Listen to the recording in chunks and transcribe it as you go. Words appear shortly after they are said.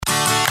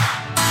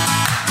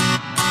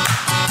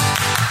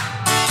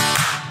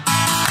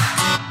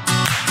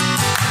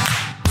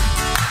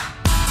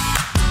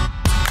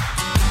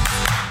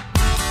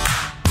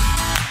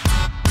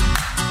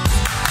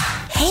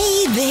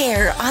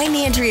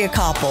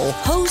Koppel,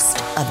 host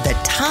of the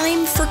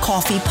Time for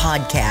Coffee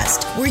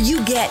podcast, where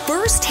you get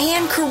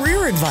firsthand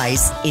career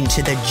advice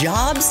into the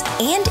jobs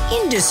and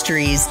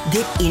industries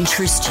that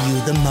interest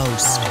you the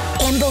most.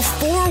 And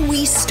before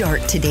we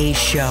start today's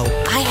show,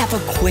 I have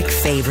a quick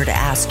favor to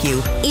ask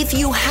you. If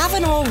you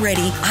haven't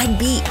already, I'd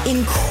be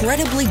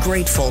incredibly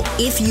grateful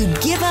if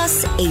you'd give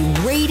us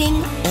a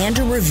rating and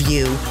a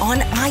review on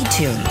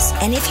iTunes.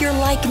 And if you're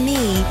like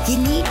me, you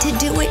need to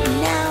do it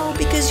now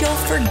because you'll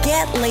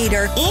forget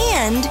later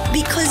and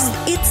because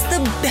it's the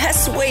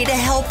best way to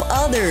help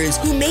others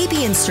who may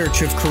be in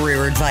search of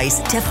career advice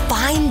to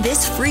find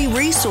this free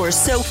resource.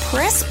 So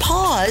press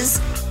pause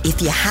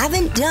if you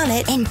haven't done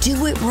it and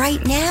do it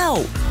right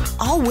now.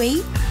 I'll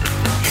wait.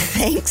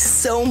 Thanks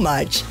so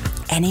much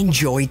and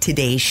enjoy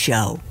today's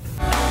show.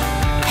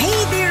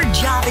 Hey there,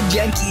 Java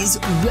Junkies.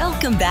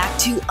 Welcome back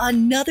to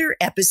another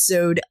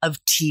episode of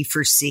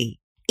T4C.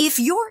 If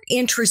you're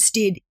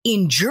interested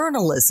in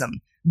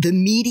journalism, the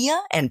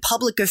media and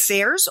public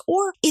affairs,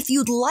 or if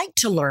you'd like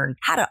to learn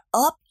how to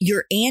up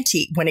your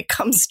ante when it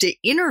comes to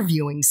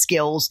interviewing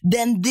skills,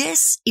 then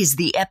this is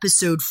the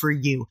episode for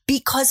you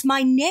because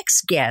my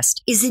next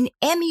guest is an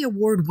Emmy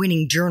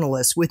Award-winning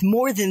journalist with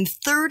more than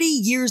 30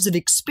 years of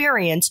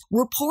experience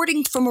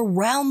reporting from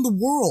around the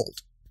world.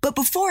 But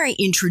before I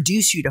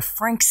introduce you to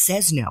Frank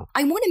Sesno,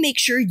 I want to make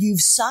sure you've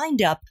signed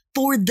up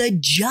for the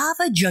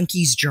Java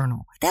Junkies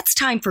Journal. That's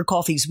Time for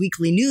Coffee's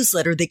weekly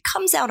newsletter that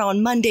comes out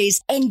on Mondays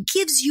and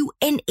gives you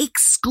an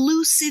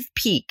exclusive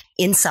peek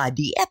inside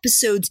the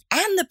episodes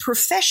and the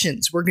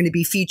professions we're going to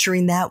be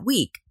featuring that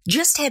week.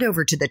 Just head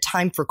over to the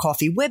Time for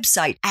Coffee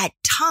website at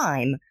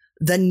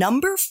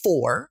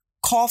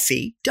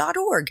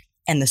time4coffee.org,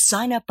 and the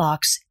sign-up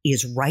box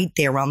is right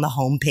there on the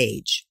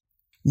homepage.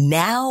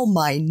 Now,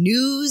 my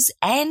news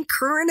and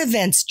current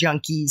events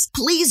junkies,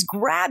 please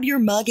grab your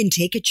mug and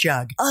take a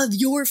chug of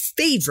your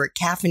favorite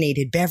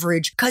caffeinated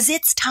beverage because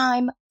it's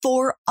time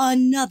for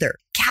another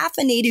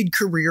caffeinated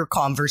career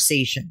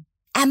conversation.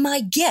 And my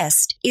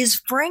guest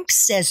is Frank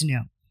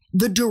Sesno,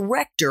 the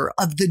director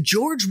of the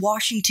George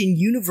Washington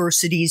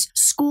University's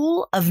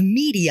School of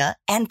Media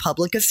and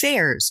Public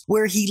Affairs,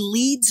 where he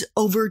leads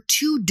over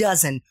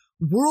 24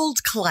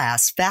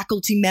 world-class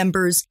faculty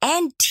members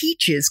and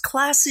teaches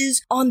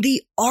classes on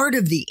the art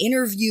of the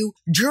interview,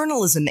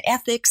 journalism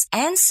ethics,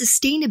 and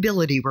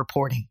sustainability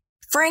reporting.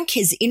 Frank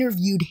has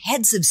interviewed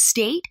heads of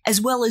state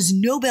as well as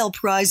Nobel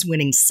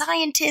Prize-winning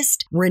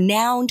scientists,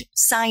 renowned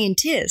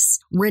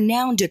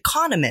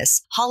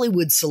economists,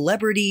 Hollywood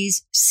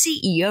celebrities,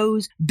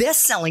 CEOs,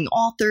 best-selling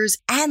authors,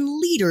 and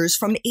leaders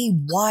from a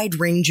wide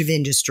range of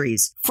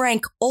industries.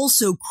 Frank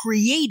also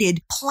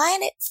created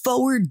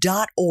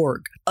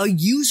planetforward.org, a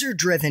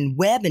user-driven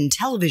web and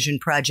television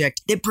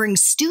project that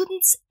brings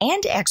students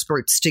and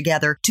experts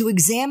together to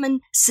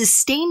examine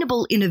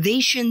sustainable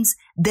innovations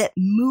that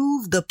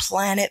move the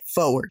planet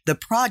forward. The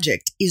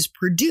project is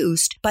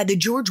produced by the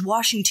George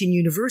Washington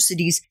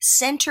University's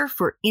Center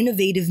for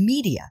Innovative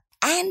Media.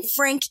 And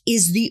Frank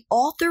is the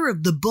author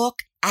of the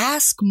book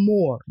Ask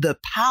More, The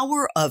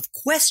Power of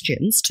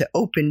Questions to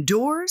Open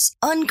Doors,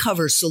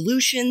 Uncover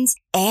Solutions,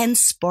 and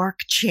Spark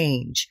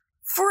Change.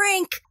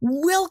 Frank,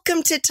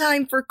 welcome to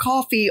Time for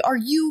Coffee. Are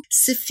you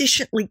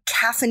sufficiently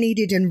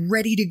caffeinated and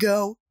ready to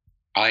go?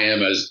 I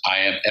am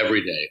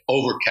every day,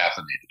 over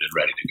caffeinated and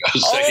ready to go.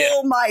 So,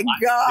 oh my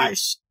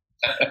gosh.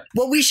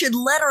 Well, we should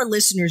let our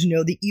listeners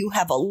know that you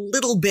have a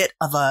little bit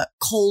of a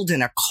cold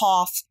and a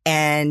cough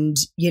and,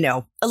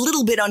 a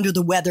little bit under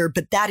the weather,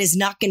 but that is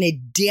not going to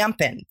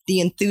dampen the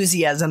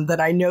enthusiasm that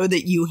I know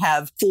that you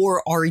have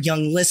for our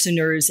young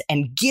listeners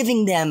and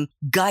giving them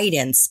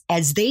guidance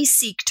as they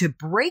seek to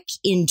break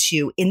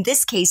into, in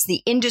this case,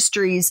 the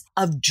industries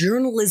of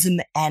journalism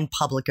and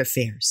public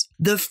affairs.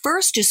 The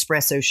first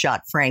espresso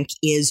shot, Frank,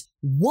 is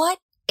what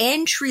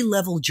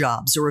entry-level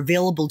jobs are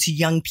available to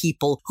young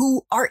people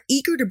who are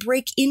eager to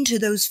break into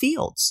those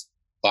fields?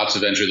 Lots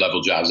of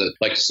entry-level jobs. I'd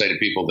like to say to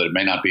people that it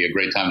may not be a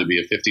great time to be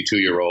a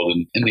 52-year-old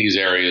in these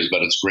areas,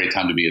 but it's a great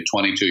time to be a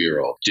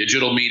 22-year-old.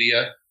 Digital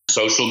media,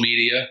 social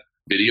media,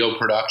 video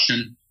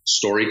production,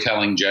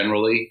 storytelling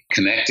generally,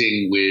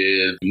 connecting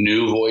with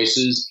new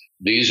voices.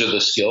 These are the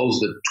skills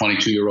that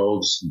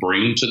 22-year-olds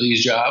bring to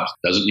these jobs.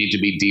 Doesn't need to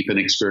be deep in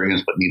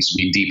experience, but needs to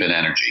be deep in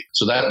energy.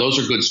 So those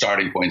are good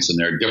starting points, and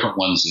there are different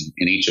ones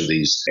in each of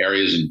these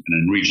areas and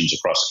in regions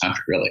across the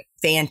country, really.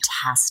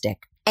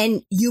 Fantastic.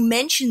 And you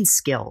mentioned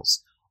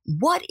skills.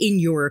 What, in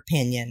your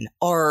opinion,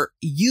 are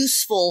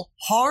useful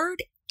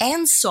hard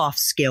and soft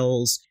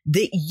skills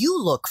that you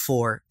look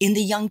for in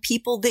the young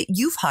people that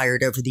you've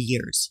hired over the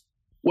years?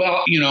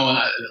 Well,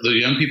 the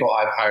young people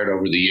I've hired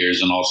over the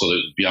years and also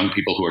the young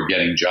people who are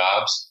getting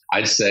jobs,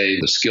 I'd say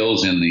the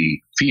skills in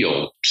the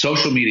field,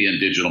 social media and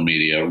digital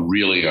media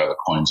really are the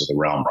coins of the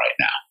realm right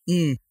now.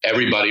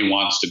 Everybody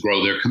wants to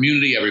grow their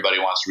community. Everybody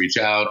wants to reach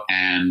out,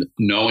 and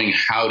knowing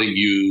how to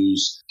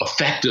use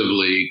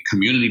effectively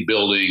community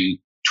building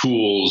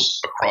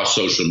tools across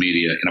social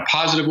media in a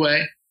positive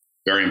way,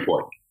 very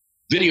important.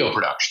 Video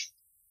production.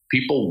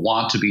 People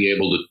want to be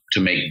able to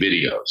make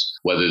videos,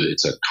 whether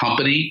it's a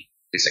company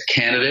it's a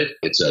candidate,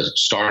 it's a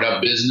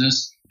startup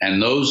business,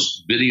 and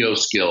those video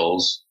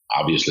skills,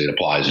 obviously it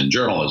applies in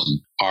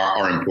journalism,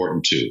 are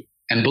important too.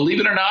 And believe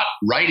it or not,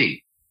 writing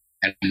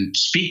and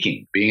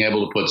speaking, being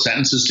able to put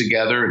sentences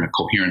together in a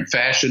coherent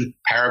fashion,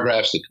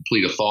 paragraphs that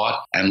complete a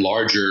thought, and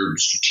larger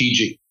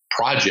strategic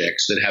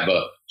projects that have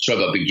a sort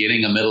of a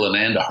beginning, a middle, and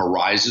end, a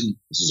horizon.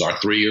 This is our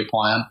 3-year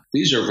plan.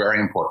 These are very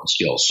important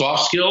skills.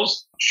 Soft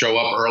skills: show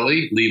up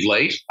early, leave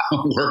late,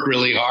 work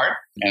really hard,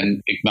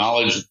 and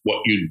acknowledge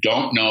what you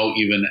don't know,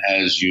 even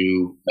as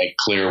you make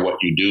clear what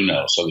you do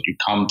know, so that you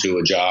come to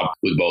a job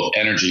with both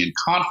energy and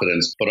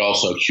confidence, but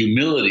also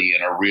humility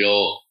and a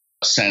real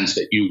sense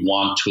that you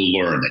want to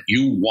learn, that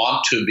you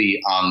want to be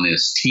on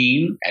this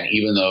team. And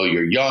even though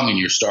you're young and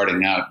you're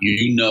starting out,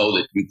 you know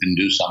that you can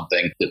do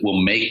something that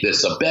will make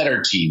this a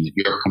better team, that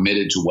you're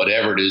committed to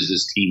whatever it is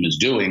this team is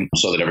doing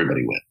so that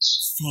everybody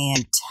wins.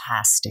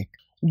 Fantastic.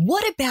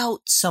 What about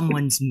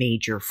someone's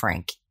major,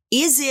 Frank?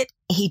 Is it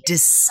a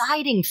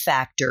deciding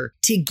factor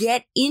to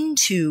get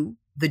into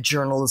the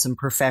journalism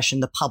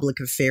profession, the public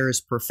affairs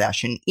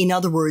profession? In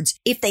other words,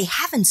 if they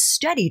haven't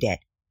studied it,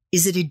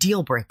 is it a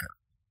deal breaker?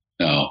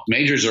 No,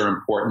 majors are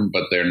important,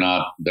 but they're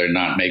not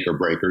make or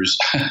breakers.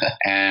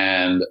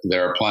 And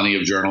there are plenty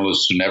of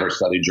journalists who never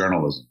studied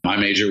journalism. My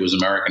major was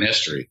American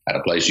history at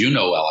a place you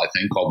know well, I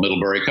think, called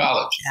Middlebury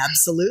College.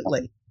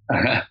 Absolutely.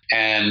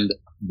 And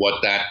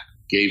what that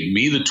gave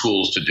me the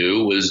tools to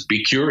do was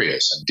be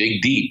curious and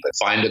dig deep and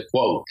find a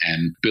quote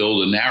and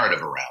build a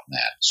narrative around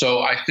that. So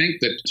I think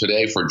that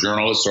today for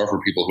journalists or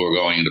for people who are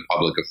going into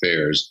public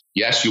affairs,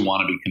 yes, you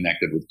want to be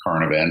connected with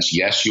current events.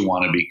 Yes, you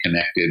want to be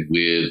connected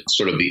with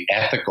sort of the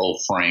ethical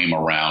frame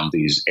around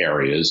these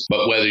areas.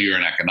 But whether you're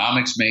an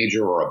economics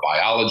major or a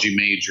biology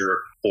major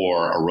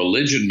or a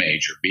religion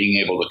major,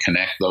 being able to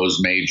connect those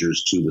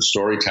majors to the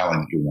storytelling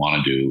that you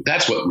want to do,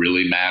 that's what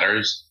really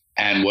matters.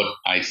 And what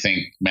I think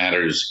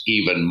matters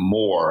even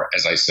more,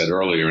 as I said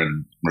earlier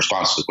in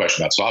response to the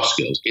question about soft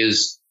skills,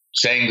 is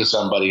saying to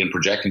somebody and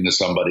projecting to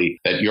somebody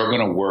that you're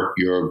going to work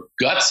your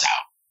guts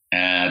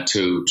out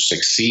to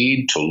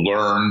succeed, to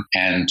learn,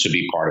 and to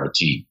be part of a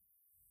team.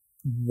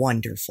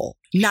 Wonderful.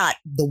 Not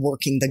the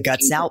working the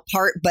guts out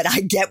part, but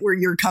I get where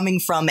you're coming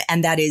from.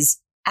 And that is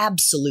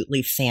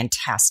absolutely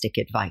fantastic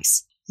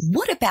advice.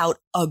 What about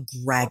a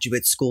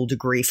graduate school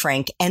degree,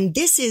 Frank? And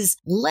this is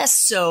less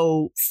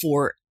so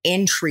for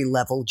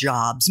entry-level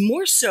jobs,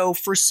 more so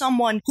for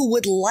someone who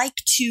would like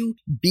to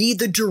be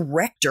the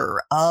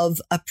director of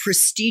a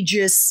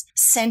prestigious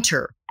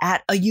center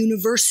at a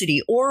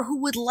university, or who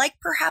would like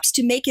perhaps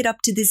to make it up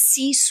to the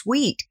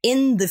C-suite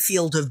in the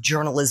field of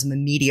journalism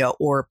and media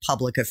or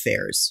public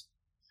affairs.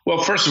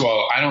 Well, first of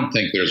all, I don't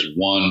think there's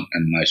one,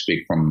 and I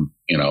speak from,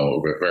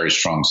 a very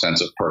strong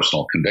sense of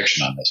personal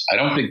conviction on this. I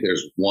don't think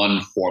there's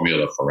one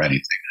formula for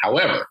anything.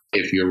 However,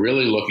 if you're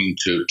really looking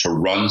to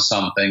run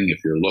something, if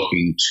you're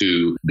looking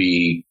to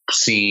be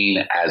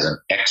seen as an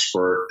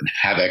expert and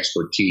have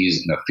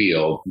expertise in a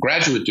field,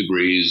 graduate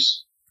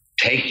degrees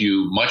take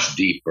you much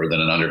deeper than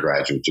an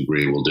undergraduate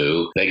degree will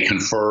do. They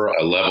confer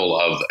a level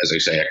of, as I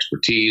say,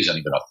 expertise and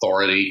even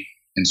authority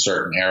in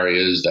certain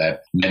areas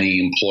that many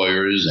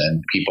employers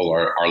and people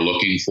are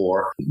looking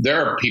for.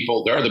 There are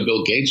the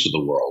Bill Gates of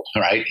the world,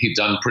 right? He's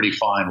done pretty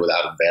fine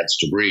without advanced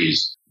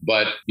degrees.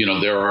 But,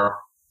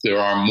 there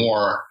are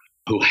more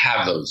who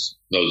have those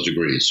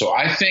degrees. So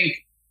I think,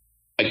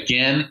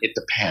 again, it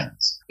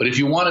depends. But if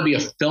you want to be a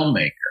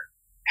filmmaker,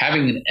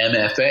 having an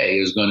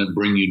MFA is going to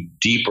bring you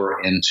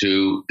deeper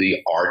into the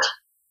art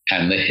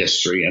and the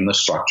history and the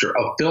structure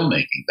of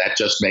filmmaking. That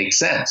just makes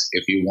sense.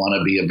 If you want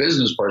to be a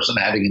business person,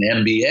 having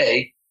an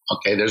MBA,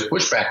 okay, there's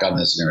pushback on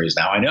this in areas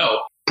now, I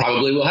know,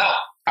 probably will help.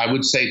 I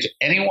would say to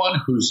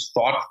anyone who's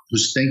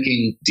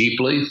thinking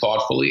deeply,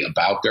 thoughtfully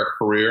about their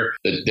career,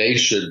 that they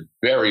should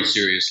very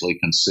seriously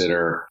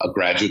consider a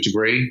graduate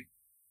degree,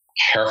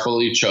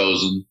 carefully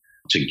chosen,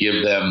 to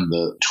give them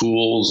the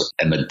tools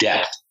and the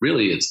depth,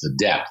 really it's the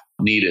depth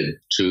needed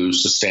to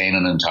sustain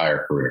an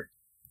entire career.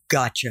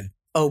 Gotcha.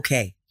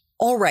 Okay.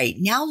 All right,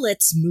 now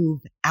let's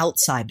move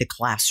outside the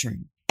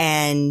classroom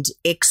and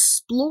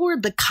explore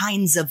the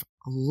kinds of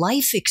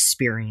life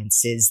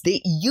experiences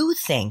that you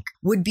think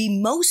would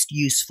be most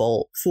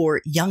useful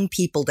for young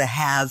people to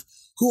have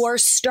who are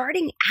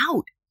starting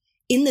out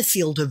in the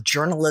field of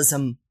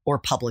journalism or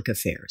public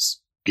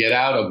affairs. Get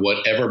out of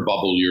whatever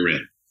bubble you're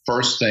in.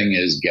 First thing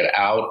is get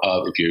out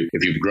of,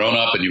 if you've grown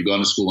up and you've gone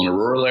to school in a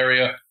rural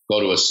area, go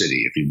to a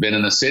city. If you've been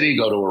in a city,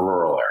 go to a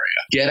rural area.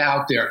 Get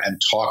out there and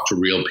talk to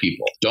real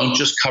people. Don't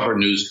just cover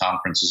news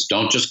conferences.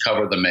 Don't just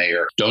cover the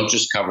mayor. Don't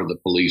just cover the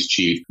police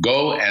chief.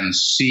 Go and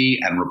see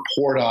and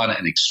report on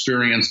and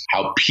experience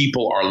how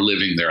people are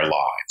living their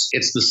lives.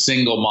 It's the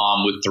single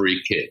mom with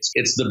 3 kids.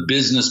 It's the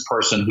business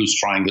person who's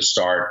trying to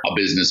start a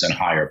business and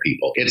hire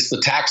people. It's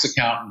the tax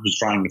accountant who's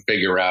trying to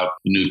figure out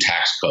the new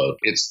tax code.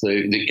 It's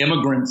the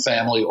immigrant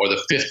family or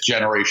the 5th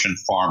generation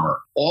farmer.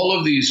 All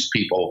of these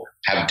people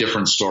have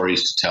different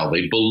stories to tell.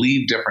 They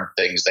believe different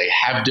things. They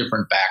have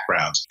different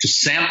backgrounds. To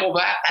sample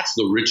that, that's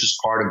the richest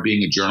part of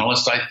being a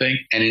journalist, I think.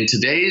 And in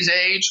today's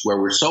age where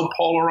we're so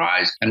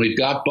polarized and we've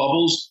got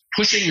bubbles,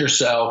 pushing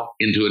yourself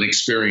into an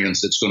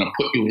experience that's going to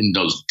put you in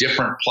those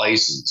different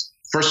places.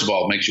 First of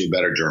all, it makes you a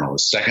better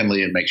journalist.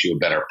 Secondly, it makes you a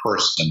better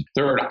person.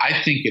 Third, I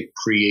think it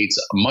creates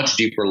a much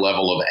deeper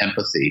level of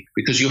empathy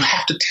because you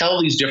have to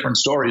tell these different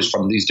stories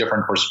from these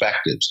different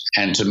perspectives.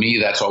 And to me,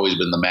 that's always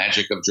been the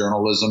magic of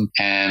journalism.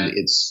 And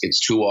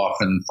it's too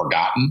often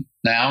forgotten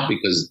now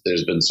because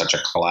there's been such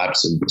a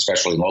collapse,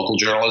 especially in local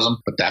journalism.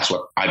 But that's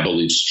what I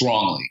believe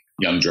strongly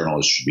young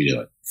journalists should be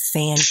doing.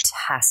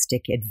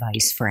 Fantastic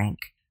advice, Frank.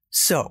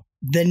 So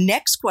the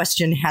next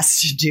question has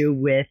to do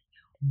with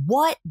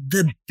what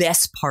the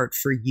best part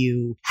for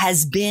you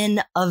has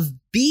been of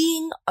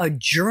being a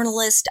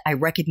journalist. I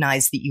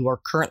recognize that you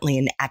are currently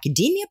in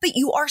academia, but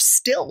you are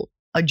still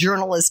a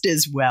journalist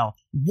as well.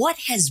 What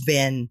has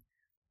been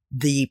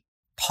the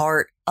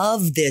part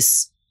of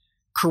this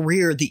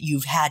career that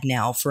you've had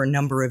now for a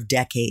number of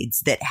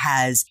decades that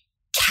has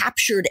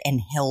captured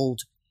and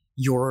held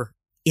your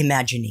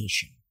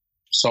imagination?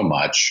 So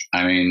much.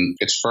 I mean,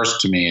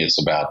 to me, it's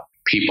about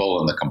people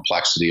and the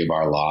complexity of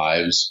our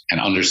lives and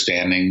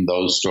understanding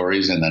those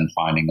stories and then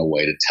finding a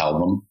way to tell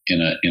them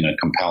in a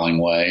compelling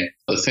way.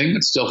 The thing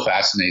that still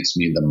fascinates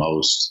me the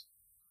most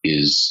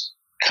is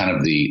kind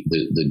of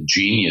the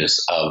genius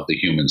of the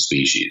human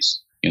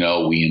species. You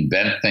know, we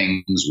invent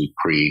things, we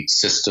create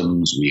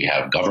systems, we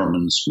have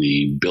governments,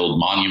 we build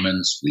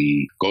monuments,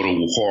 we go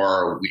to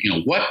war.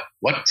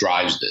 What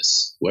drives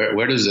this?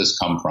 Where does this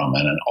come from?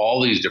 And at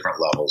all these different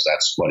levels,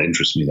 that's what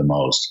interests me the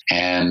most.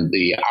 And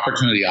the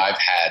opportunity I've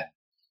had,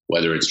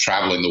 whether it's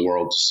traveling the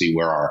world to see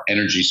where our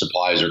energy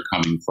supplies are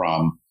coming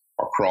from,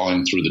 or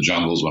crawling through the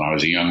jungles when I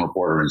was a young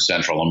reporter in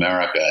Central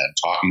America and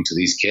talking to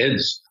these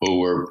kids who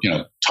were,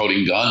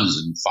 toting guns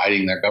and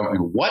fighting their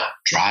government. What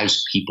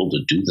drives people to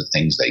do the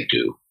things they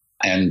do?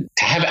 And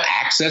to have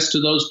access to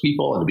those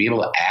people and to be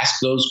able to ask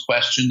those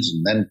questions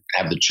and then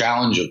have the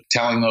challenge of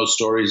telling those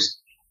stories,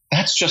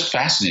 that's just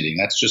fascinating.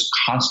 That's just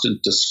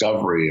constant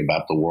discovery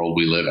about the world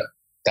we live in.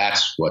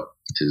 That's what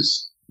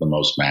is the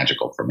most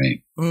magical for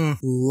me.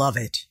 Love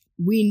it.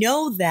 We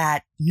know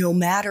that no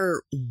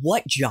matter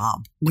what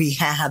job we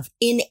have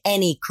in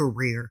any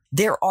career,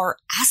 there are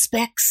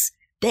aspects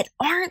that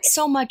aren't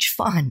so much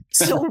fun.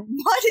 So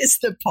what is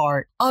the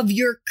part of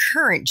your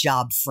current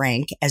job,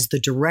 Frank, as the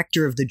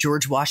director of the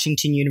George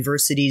Washington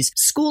University's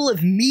School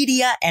of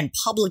Media and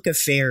Public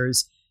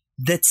Affairs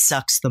that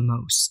sucks the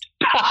most?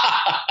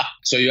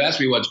 So you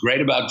asked me what's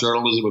great about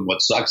journalism and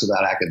what sucks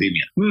about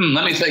academia.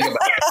 Let me think about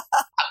it.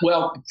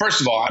 Well, first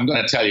of all, I'm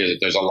going to tell you that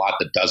there's a lot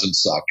that doesn't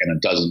suck, and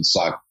it doesn't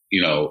suck,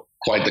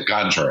 quite the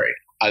contrary.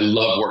 I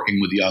love working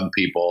with young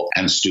people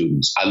and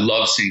students. I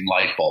love seeing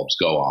light bulbs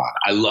go on.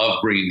 I love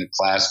bringing the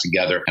class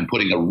together and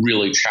putting a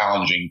really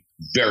challenging,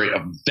 very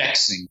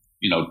vexing,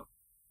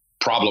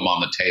 problem on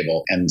the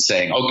table and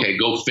saying, okay,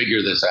 go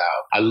figure this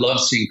out. I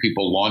love seeing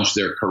people launch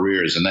their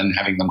careers and then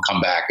having them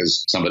come back,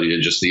 as somebody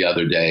did just the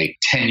other day,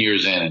 10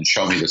 years in, and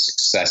show me the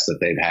success that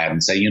they've had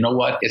and say, you know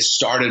what? It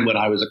started when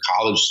I was a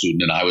college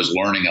student and I was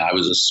learning and I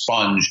was a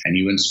sponge and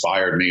you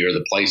inspired me, or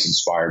the place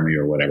inspired me,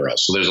 or whatever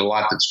else. So there's a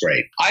lot that's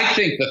great. I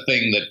think the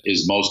thing that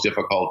is most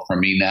difficult for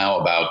me now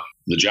about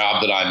the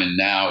job that I'm in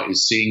now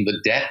is seeing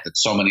the debt that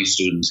so many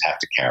students have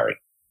to carry.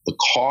 The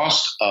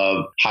cost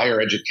of higher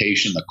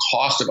education, the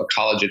cost of a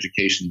college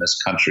education in this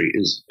country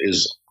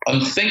is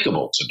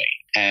unthinkable to me.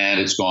 And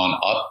it's gone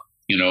up,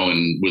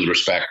 with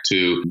respect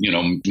to,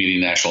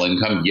 median national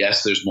income.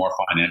 Yes, there's more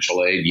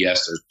financial aid.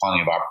 Yes, there's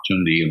plenty of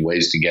opportunity and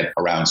ways to get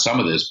around some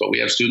of this, but we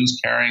have students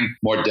carrying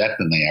more debt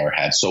than they ever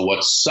had. So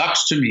what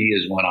sucks to me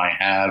is when I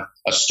have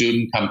a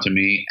student come to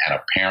me and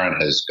a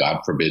parent has,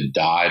 God forbid,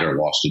 died or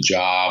lost a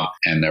job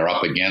and they're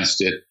up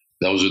against it.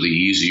 Those are the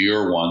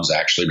easier ones,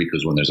 actually,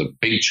 because when there's a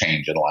big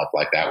change in life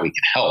like that, we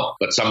can help.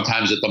 But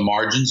sometimes at the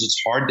margins,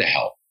 it's hard to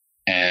help.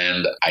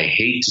 And I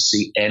hate to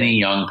see any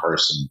young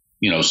person,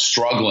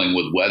 struggling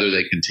with whether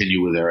they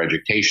continue with their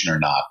education or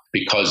not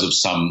because of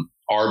some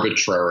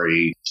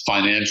arbitrary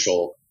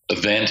financial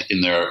event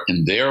in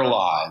their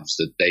lives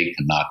that they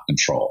cannot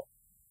control.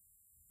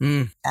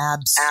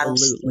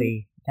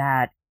 Absolutely.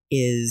 That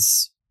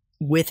is,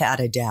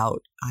 without a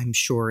doubt, I'm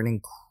sure, an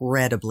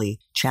incredibly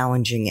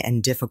challenging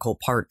and difficult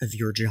part of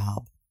your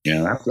job.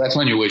 Yeah, that's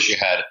when you wish you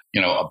had,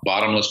 a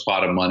bottomless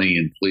pot of money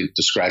and complete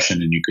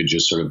discretion and you could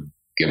just sort of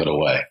give it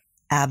away.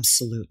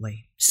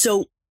 Absolutely.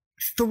 So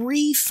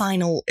 3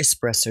 final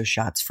espresso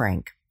shots,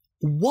 Frank.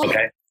 What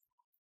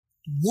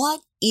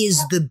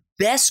is the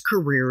best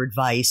career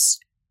advice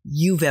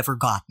you've ever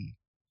gotten?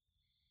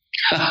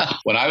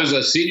 When I was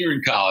a senior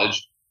in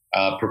college,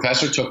 a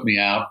professor took me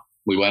out.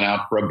 We went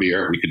out for a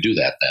beer. We could do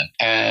that then.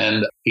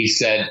 And he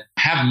said,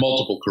 have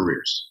multiple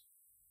careers.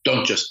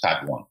 Don't just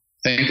have one.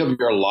 Think of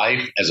your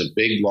life as a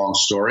big, long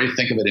story.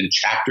 Think of it in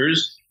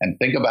chapters and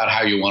think about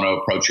how you want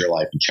to approach your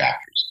life in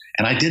chapters.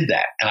 And I did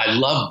that. And I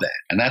loved that.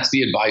 And that's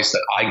the advice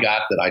that I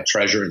got, that I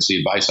treasure. It's the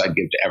advice I'd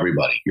give to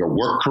everybody. Your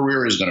work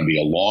career is going to be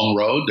a long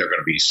road. There are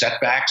going to be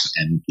setbacks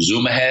and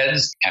zoom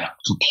aheads and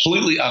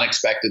completely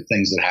unexpected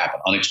things that happen,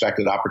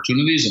 unexpected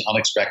opportunities and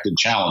unexpected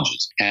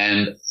challenges.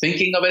 And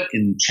thinking of it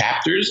in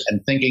chapters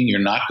and thinking you're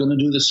not going to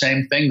do the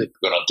same thing, that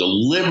you're going to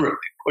deliberately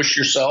push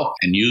yourself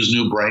and use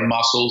new brain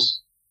muscles.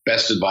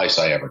 Best advice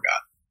I ever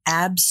got.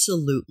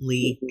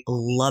 Absolutely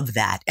love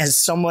that. As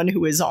someone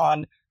who is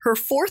on her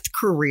fourth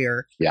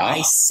career,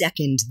 I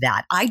second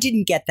that. I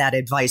didn't get that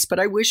advice, but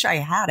I wish I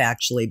had,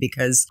 actually,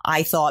 because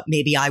I thought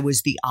maybe I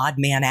was the odd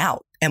man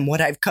out. And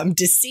what I've come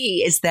to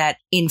see is that,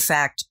 in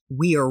fact,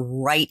 we are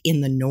right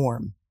in the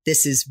norm.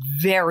 This is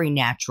very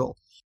natural.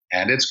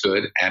 And it's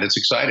good, and it's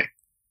exciting.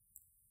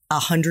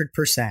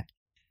 100%.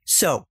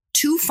 So,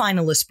 2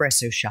 final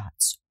espresso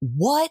shots.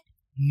 What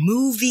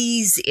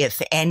movies,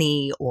 if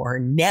any, or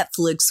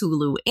Netflix,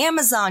 Hulu,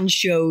 Amazon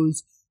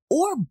shows,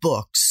 or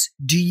books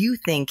do you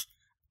think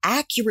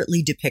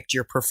accurately depict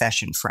your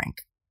profession,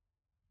 Frank?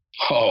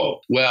 Oh,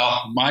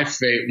 well,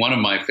 one of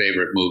my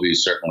favorite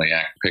movies, certainly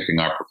depicting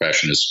our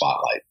profession, is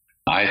Spotlight.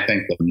 I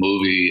think the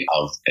movie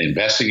of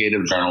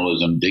investigative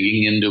journalism,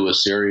 digging into a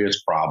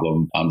serious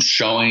problem,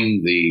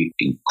 showing the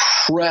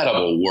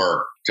incredible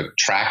work to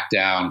track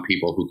down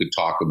people who could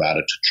talk about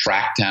it, to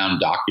track down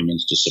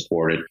documents to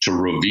support it, to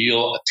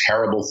reveal a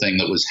terrible thing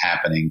that was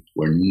happening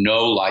where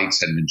no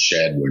lights had been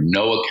shed, where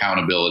no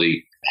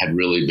accountability had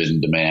really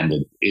been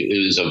demanded. It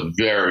is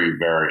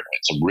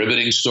it's a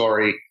riveting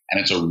story,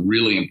 and it's a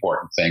really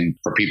important thing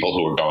for people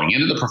who are going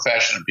into the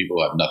profession and people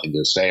who have nothing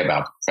to say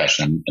about the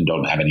profession and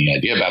don't have any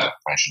idea about the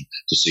profession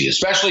to see,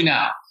 especially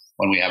now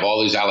when we have all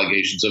these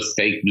allegations of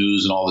fake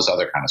news and all this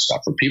other kind of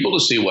stuff. For people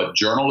to see what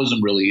journalism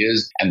really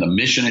is and the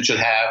mission it should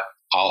have,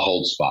 I'll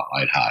hold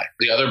Spotlight high.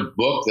 The other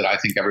book that I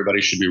think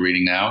everybody should be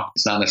reading now,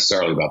 it's not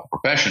necessarily about the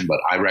profession, but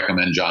I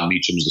recommend John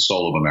Meacham's The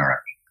Soul of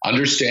America.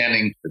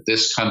 Understanding that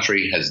this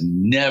country has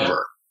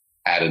never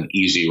had an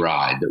easy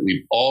ride, that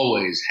we've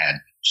always had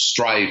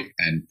strife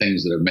and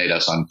things that have made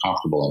us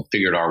uncomfortable and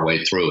figured our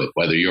way through it.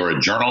 Whether you're a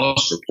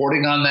journalist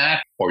reporting on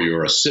that or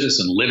you're a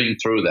citizen living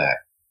through that,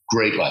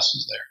 great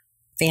lessons there.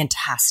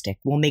 Fantastic.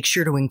 We'll make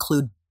sure to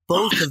include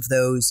both of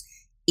those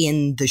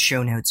in the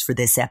show notes for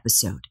this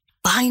episode.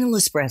 Final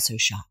espresso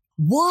shot.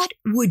 What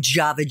would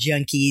Java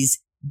junkies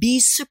be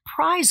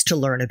surprised to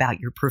learn about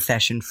your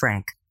profession,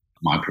 Frank?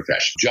 My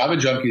profession. Java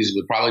junkies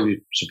would probably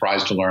be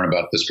surprised to learn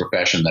about this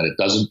profession that it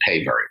doesn't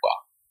pay very well.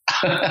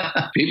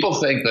 People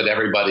think that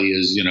everybody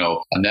is,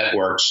 a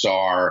network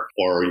star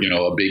or,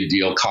 a big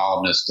deal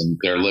columnist and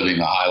they're living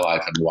a high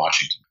life in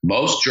Washington.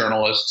 Most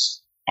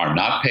journalists are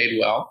not paid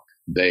well.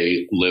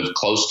 They live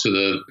close to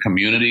the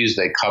communities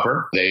they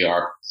cover. They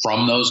are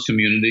from those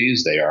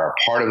communities. They are a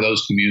part of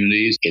those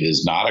communities. It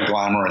is not a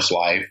glamorous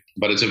life,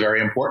 but it's a very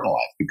important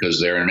life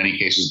because they're in many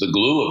cases the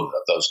glue of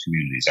those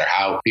communities. They're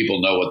how people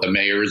know what the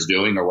mayor is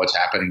doing or what's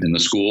happening in the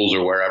schools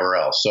or wherever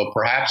else. So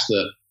perhaps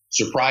the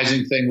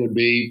surprising thing would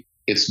be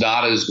it's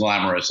not as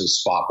glamorous as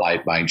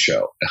Spotlight might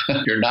show.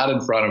 You're not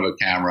in front of a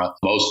camera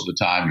most of the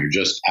time. You're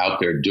just out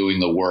there doing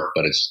the work,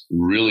 but it's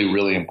really,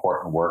 really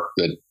important work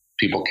that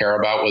people care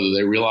about whether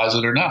they realize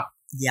it or not.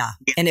 Yeah.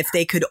 And if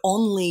they could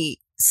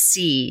only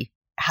see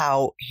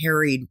how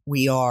harried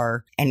we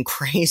are and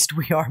crazed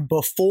we are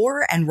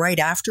before and right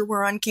after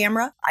we're on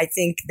camera, I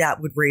think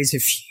that would raise a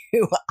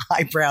few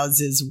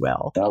eyebrows as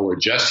well. Well, we're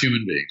just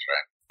human beings,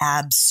 right?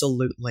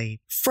 Absolutely.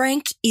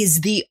 Frank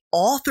is the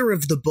author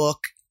of the book,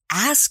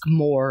 Ask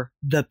More,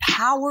 The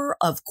Power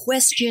of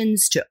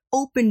Questions to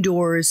Open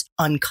Doors,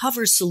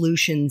 Uncover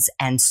Solutions,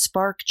 and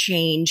Spark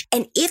Change.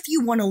 And if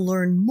you want to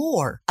learn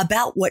more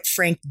about what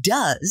Frank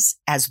does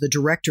as the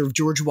director of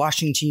George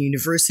Washington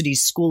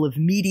University's School of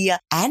Media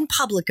and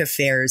Public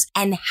Affairs,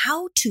 and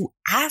how to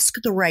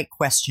ask the right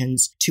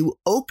questions to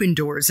open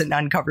doors and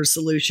uncover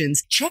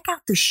solutions, check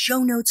out the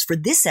show notes for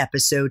this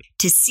episode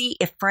to see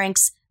if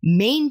Frank's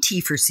main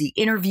T4C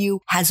interview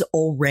has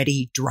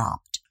already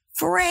dropped.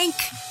 Frank,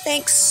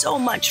 thanks so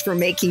much for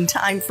making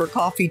time for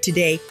coffee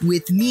today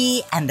with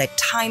me and the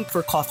Time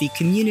for Coffee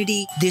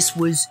community. This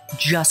was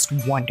just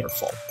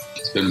wonderful.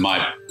 It's been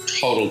my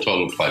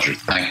total pleasure.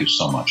 Thank you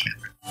so much,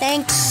 Andrew.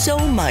 Thanks so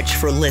much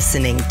for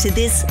listening to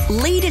this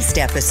latest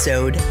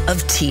episode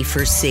of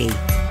T4C.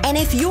 And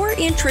if you're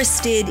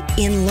interested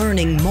in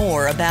learning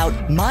more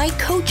about my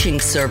coaching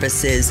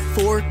services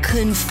for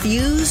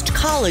confused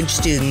college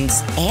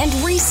students and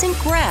recent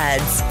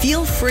grads,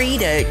 feel free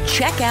to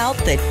check out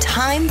the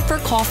Time for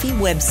Coffee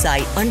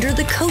website under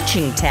the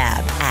coaching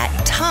tab at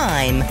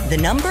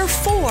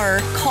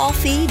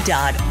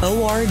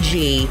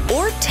time4coffee.org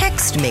or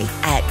text me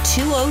at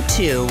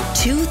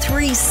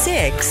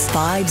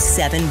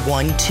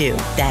 202-236-5712.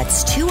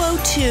 That's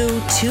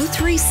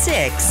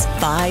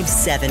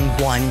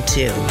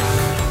 202-236-5712.